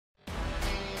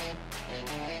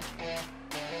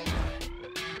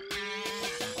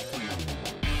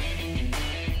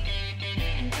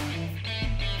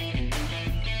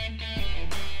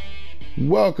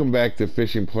Welcome back to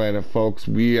Fishing Planet, folks.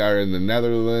 We are in the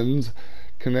Netherlands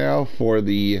Canal for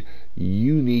the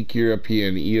Unique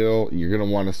European Eel. You're going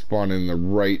to want to spawn in the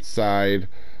right side.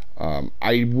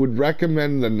 I would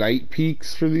recommend the night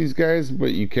peaks for these guys,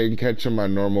 but you can catch them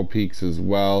on normal peaks as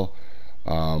well.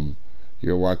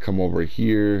 You'll want to come over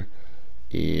here,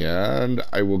 and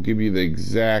I will give you the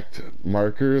exact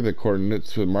marker, the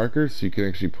coordinates for the marker, so you can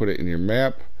actually put it in your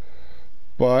map.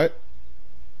 But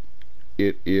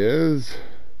it is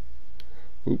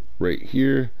right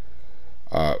here,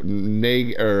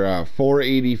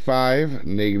 485,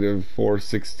 negative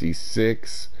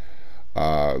 466.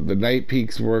 The night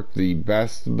peaks work the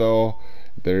best, though.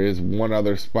 There is one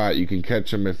other spot you can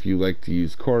catch them if you like to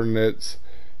use coordinates,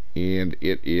 and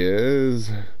it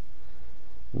is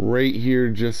right here,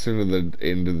 just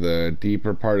into the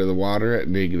deeper part of the water at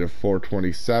negative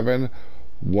 427,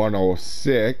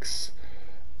 106.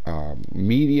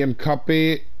 Medium cup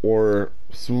bait or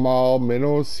small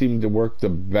minnows seem to work the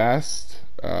best.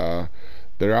 There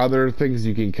are other things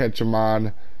you can catch them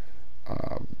on,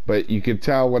 but you can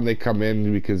tell when they come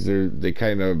in because they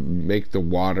kind of make the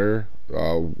water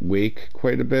wake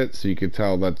quite a bit, so you can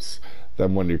tell that's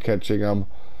them when you're catching them.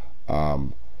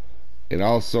 And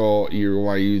also you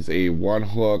want to use a 1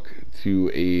 hook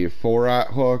to a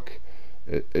 4-aught hook.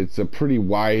 It's a pretty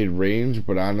wide range,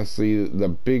 but honestly, the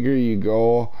bigger you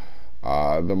go,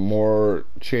 the more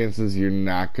chances you're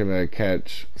not gonna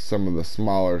catch some of the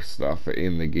smaller stuff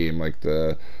in the game, like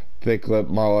the thick lip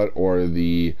mullet or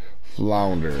the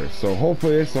flounder. So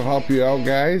hopefully this will help you out,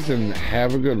 guys, and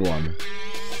have a good one.